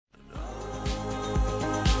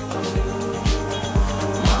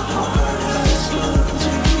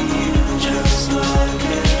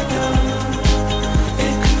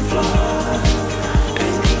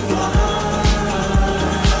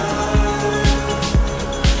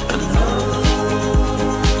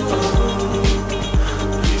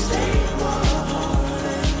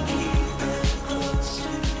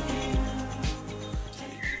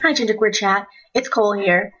Hi, Genderqueer Chat. It's Cole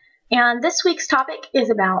here, and this week's topic is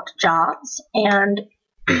about jobs and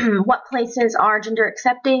what places are gender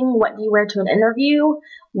accepting, what do you wear to an interview,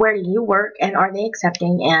 where do you work, and are they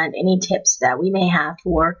accepting, and any tips that we may have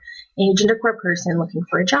for a genderqueer person looking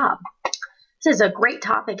for a job. This is a great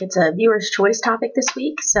topic. It's a viewer's choice topic this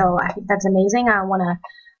week, so I think that's amazing. I want to,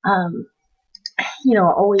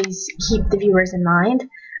 always keep the viewers in mind.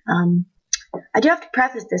 I do have to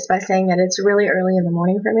preface this by saying that it's really early in the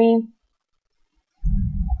morning for me,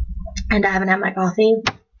 and I haven't had my coffee,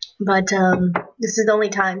 but this is the only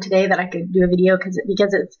time today that I could do a video because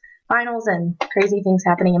it's finals and crazy things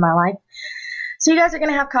happening in my life. So you guys are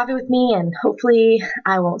going to have coffee with me, and hopefully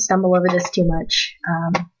I won't stumble over this too much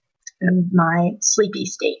in my sleepy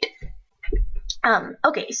state.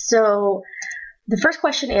 Okay, so the first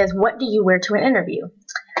question is, what do you wear to an interview?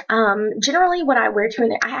 Generally, what I wear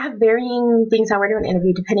to I have varying things I wear to an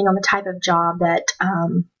interview depending on the type of job that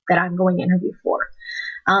I'm going to interview for.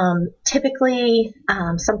 Typically,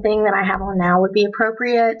 something that I have on now would be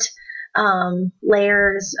appropriate.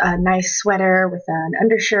 Layers, a nice sweater with an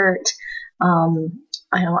undershirt.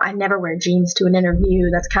 I never wear jeans to an interview.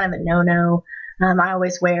 That's kind of a no-no. I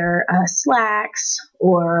always wear slacks,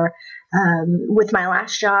 or with my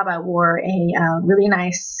last job, I wore a really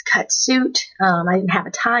nice cut suit. I didn't have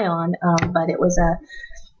a tie on, but it was a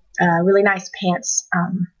really nice pants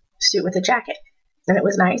suit with a jacket, and it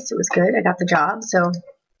was nice. It was good. I got the job. So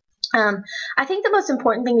I think the most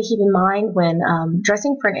important thing to keep in mind when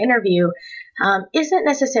dressing for an interview isn't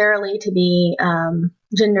necessarily to be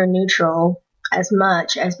gender neutral as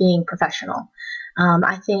much as being professional.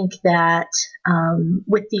 I think that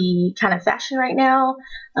with the kind of fashion right now,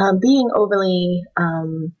 being overly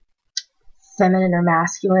feminine or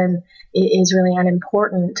masculine is really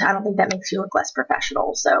unimportant. I don't think that makes you look less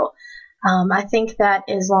professional. So I think that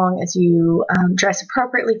as long as you dress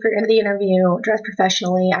appropriately for the interview, dress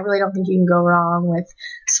professionally, I really don't think you can go wrong with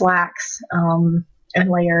slacks and a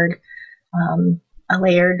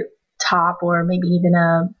layered top, or maybe even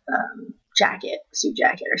a suit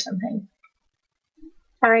jacket or something.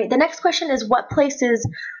 All right, the next question is, what places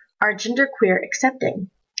are genderqueer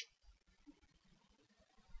accepting?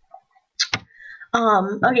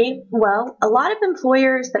 Okay, well, a lot of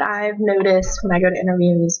employers that I've noticed when I go to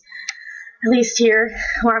interviews, at least here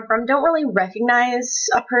where I'm from, don't really recognize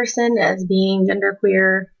a person as being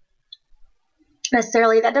genderqueer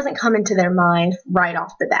necessarily. That doesn't come into their mind right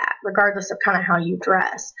off the bat, regardless of kind of how you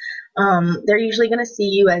dress. They're usually going to see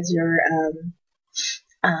you as your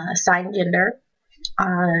assigned gender.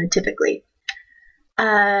 Typically.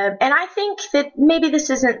 And I think that maybe this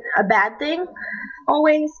isn't a bad thing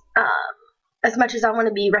always. As much as I want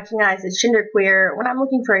to be recognized as genderqueer, when I'm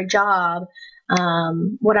looking for a job,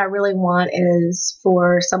 what I really want is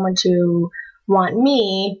for someone to want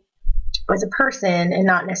me as a person and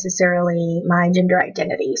not necessarily my gender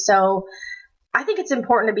identity. So I think it's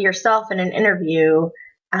important to be yourself in an interview,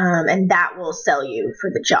 and that will sell you for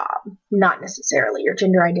the job, not necessarily your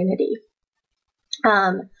gender identity.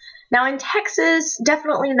 Now in Texas,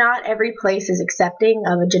 definitely not every place is accepting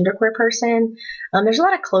of a genderqueer person. There's a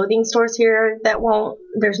lot of clothing stores here that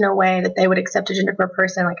there's no way that they would accept a genderqueer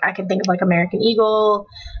person. Like, I can think of like American Eagle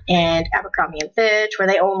and Abercrombie and Fitch, where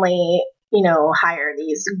they only, hire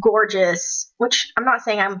these gorgeous, which I'm not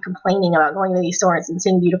saying I'm complaining about going to these stores and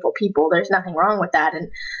seeing beautiful people. There's nothing wrong with that.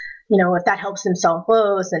 And, if that helps them sell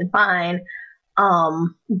clothes, then fine.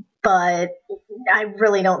 But I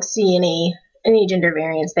really don't see any gender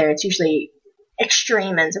variance there. It's usually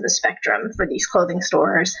extreme ends of the spectrum for these clothing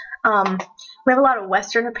stores. We have a lot of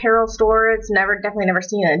Western apparel stores. Definitely never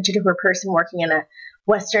seen a genderqueer person working in a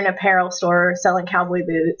Western apparel store selling cowboy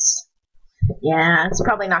boots. Yeah, it's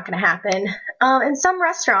probably not going to happen. And some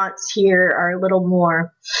restaurants here are a little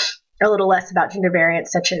less about gender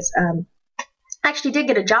variance, such as I actually did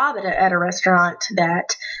get a job at a restaurant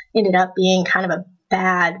that ended up being kind of a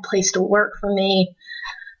bad place to work for me.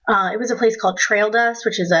 It was a place called Trail Dust,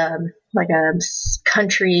 which is a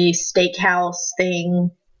country steakhouse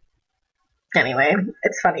thing. Anyway,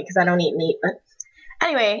 it's funny because I don't eat meat, but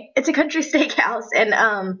anyway, it's a country steakhouse, and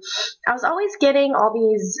I was always getting all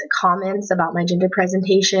these comments about my gender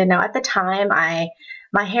presentation. Now, at the time, my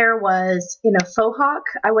hair was in a faux hawk.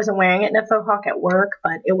 I wasn't wearing it in a faux hawk at work,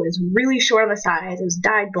 but it was really short on the sides. It was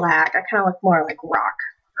dyed black. I kind of looked more like rock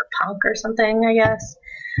or punk or something, I guess.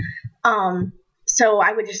 So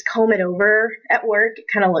I would just comb it over at work. It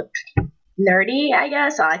kind of looked nerdy, I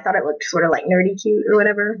guess. I thought it looked sort of like nerdy cute or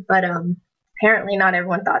whatever, but apparently not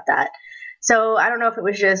everyone thought that. So I don't know if it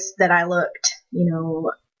was just that I looked,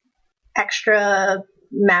 extra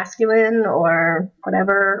masculine or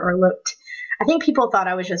whatever, or looked I think people thought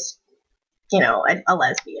I was just, a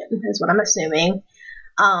lesbian is what I'm assuming.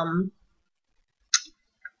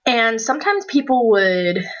 And sometimes people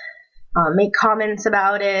would make comments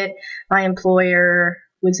about it. My employer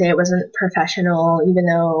would say it wasn't professional, even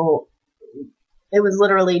though it was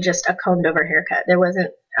literally just a combed over haircut. I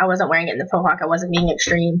wasn't wearing it in the faux hawk. I wasn't being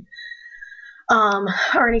extreme,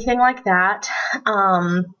 or anything like that.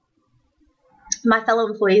 My fellow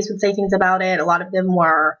employees would say things about it. A lot of them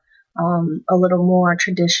were a little more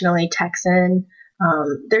traditionally Texan.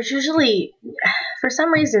 There's usually, for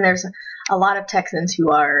some reason, there's a lot of Texans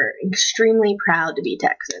who are extremely proud to be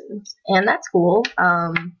Texans, and that's cool,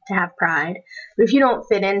 to have pride. But if you don't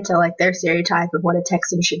fit into like their stereotype of what a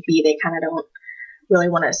Texan should be, they kind of don't really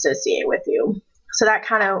want to associate with you. So I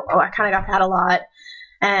kind of got that a lot.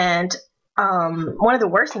 And one of the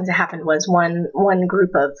worst things that happened was one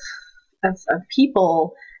group of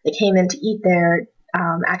people that came in to eat there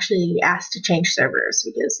actually asked to change servers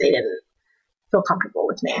because they didn't feel comfortable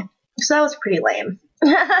with me. So that was pretty lame.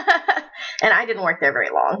 And I didn't work there very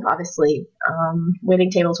long, obviously.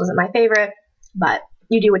 Waiting tables wasn't my favorite, but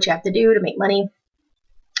you do what you have to do to make money.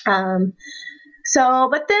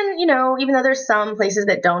 But then, even though there's some places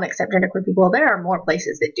that don't accept genderqueer people, there are more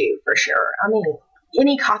places that do, for sure. I mean,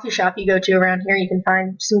 any coffee shop you go to around here, you can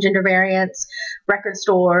find some gender variants, record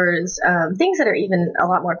stores, things that are even a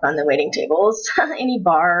lot more fun than waiting tables. Any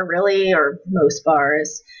bar, really, or most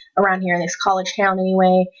bars around here in this college town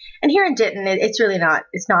anyway. And here in Denton, it's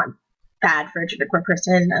not bad for a genderqueer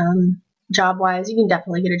person. Job-wise, you can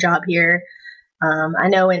definitely get a job here. I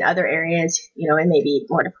know in other areas, it may be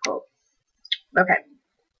more difficult. Okay.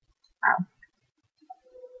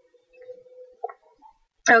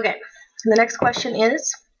 Wow. Okay. So the next question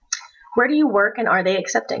is, where do you work and are they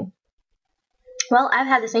accepting? Well, I've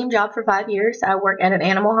had the same job for 5 years. I work at an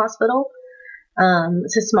animal hospital.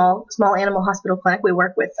 It's a small animal hospital clinic. We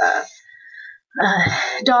work with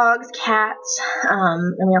dogs, cats,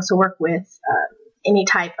 and we also work with any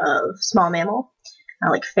type of small mammal,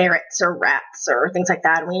 like ferrets or rats or things like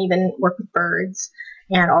that. And we even work with birds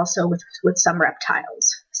and also with some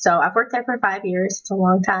reptiles. So I've worked there for 5 years. It's a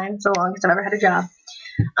long time. It's the longest I've ever had a job.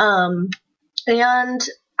 And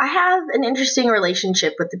I have an interesting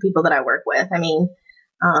relationship with the people that I work with. I mean,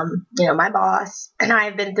 my boss and I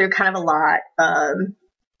have been through kind of a lot.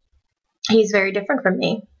 He's very different from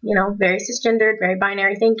me, very cisgendered, very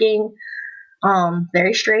binary thinking,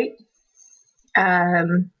 very straight.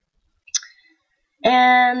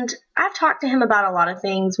 And I've talked to him about a lot of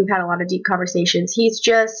things. We've had a lot of deep conversations. He's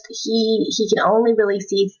just, he can only really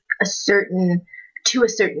see to a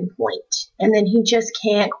certain point, and then he just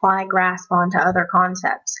can't quite grasp onto other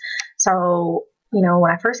concepts. So,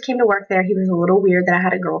 when I first came to work there, he was a little weird that I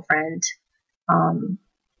had a girlfriend.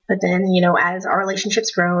 But then, as our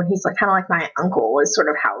relationship's grown, he's kind of like my uncle is sort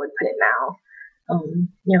of how I would put it now.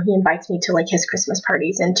 He invites me to his Christmas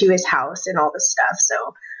parties and to his house and all this stuff. So,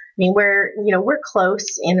 I mean, we're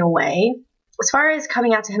close in a way. As far as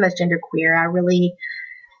coming out to him as genderqueer,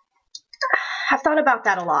 I've thought about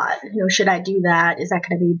that a lot. Should I do that? Is that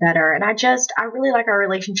going to be better? And I really like our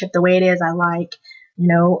relationship the way it is. I like,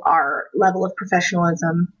 our level of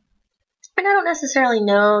professionalism. And I don't necessarily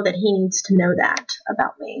know that he needs to know that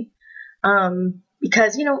about me.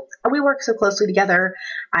 Because, we work so closely together.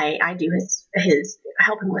 I do his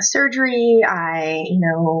help him with surgery. I,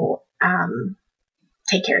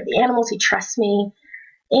 take care of the animals. He trusts me.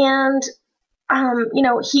 And,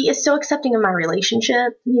 he is so accepting of my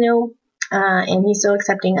relationship, and he's so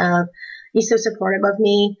he's so supportive of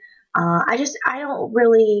me. I don't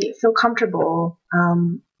really feel comfortable,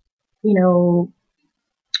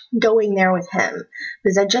 going there with him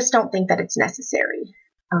because I just don't think that it's necessary.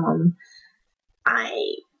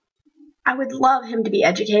 I would love him to be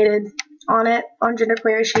educated on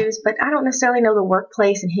genderqueer issues, but I don't necessarily know the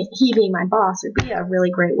workplace, and he being my boss would be a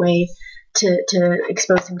really great way to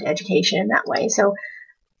expose him to education in that way. So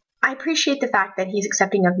I appreciate the fact that he's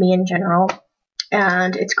accepting of me in general,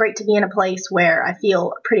 and it's great to be in a place where I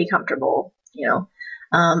feel pretty comfortable.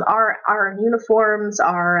 Our uniforms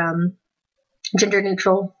are gender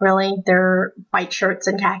neutral, really. They're white shirts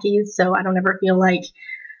and khakis, so I don't ever feel like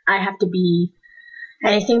I have to be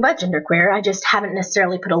anything but genderqueer. I just haven't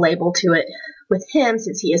necessarily put a label to it with him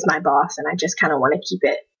since he is my boss, and I just kind of want to keep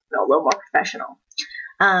it a little more professional.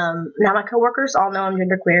 Now my coworkers all know I'm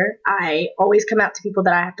genderqueer. I always come out to people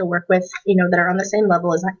that I have to work with, that are on the same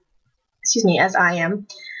level as I am.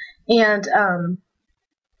 And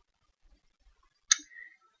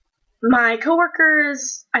my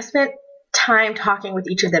coworkers, I spent time talking with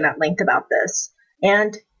each of them at length about this.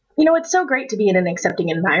 And, it's so great to be in an accepting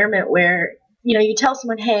environment where you tell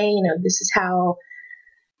someone, hey, this is how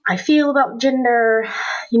I feel about gender,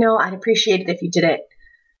 I'd appreciate it if you didn't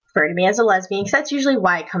refer to me as a lesbian, because that's usually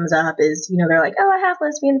why it comes up is, they're like, oh, I have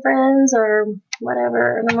lesbian friends or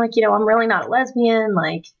whatever. And I'm like, I'm really not a lesbian.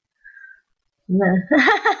 Like,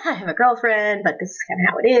 I have a girlfriend, but this is kind of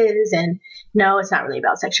how it is. And no, it's not really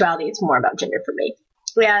about sexuality. It's more about gender for me.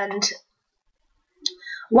 And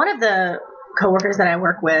one of the coworkers that I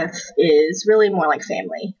work with is really more like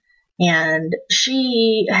family. And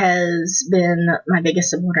she has been my biggest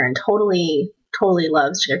supporter and totally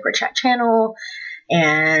loves Genderqueer Chat channel,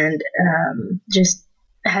 and just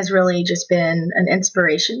has really just been an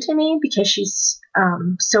inspiration to me because she's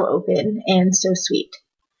so open and so sweet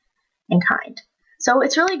and kind. So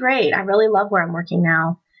it's really great. I really love where I'm working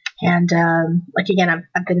now. And again,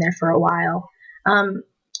 I've been there for a while.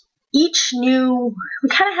 We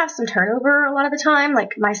kind of have some turnover a lot of the time.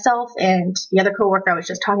 Like myself and the other coworker I was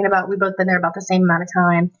just talking about, we've both been there about the same amount of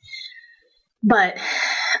time. But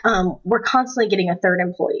we're constantly getting a third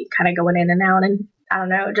employee kind of going in and out. And I don't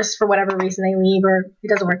know, just for whatever reason they leave or it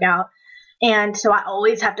doesn't work out. And so I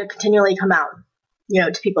always have to continually come out,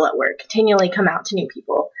 to people at work, continually come out to new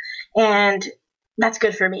people. And that's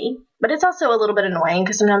good for me. But it's also a little bit annoying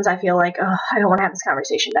because sometimes I feel like, oh, I don't want to have this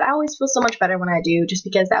conversation. But I always feel so much better when I do, just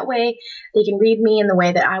because that way they can read me in the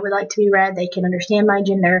way that I would like to be read. They can understand my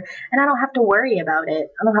gender, and I don't have to worry about it.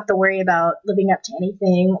 I don't have to worry about living up to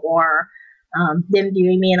anything or them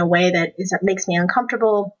viewing me in a way that makes me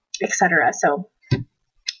uncomfortable, etc. So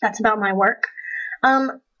that's about my work.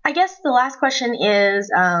 I guess the last question is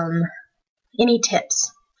any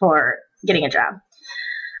tips for getting a job?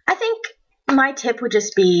 I think my tip would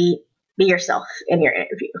just be yourself in your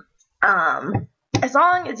interview. As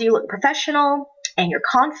long as you look professional and you're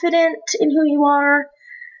confident in who you are,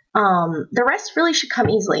 the rest really should come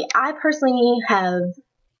easily. I personally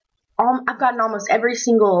I've gotten almost every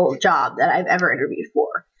single job that I've ever interviewed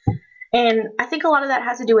for. And I think a lot of that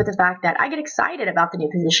has to do with the fact that I get excited about the new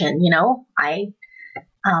position. I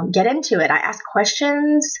get into it. I ask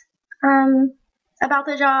questions about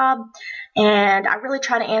the job, and I really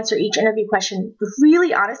try to answer each interview question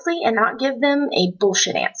really honestly and not give them a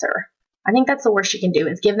bullshit answer. I think that's the worst you can do,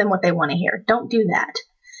 is give them what they want to hear. Don't do that.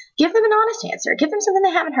 Give them an honest answer. Give them something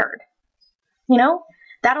they haven't heard.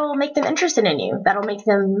 That'll make them interested in you. That'll make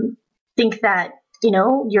them think that,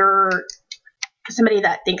 you're somebody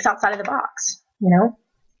that thinks outside of the box,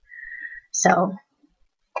 So,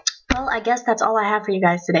 well, I guess that's all I have for you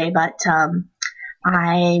guys today, but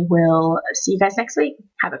I will see you guys next week.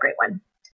 Have a great one.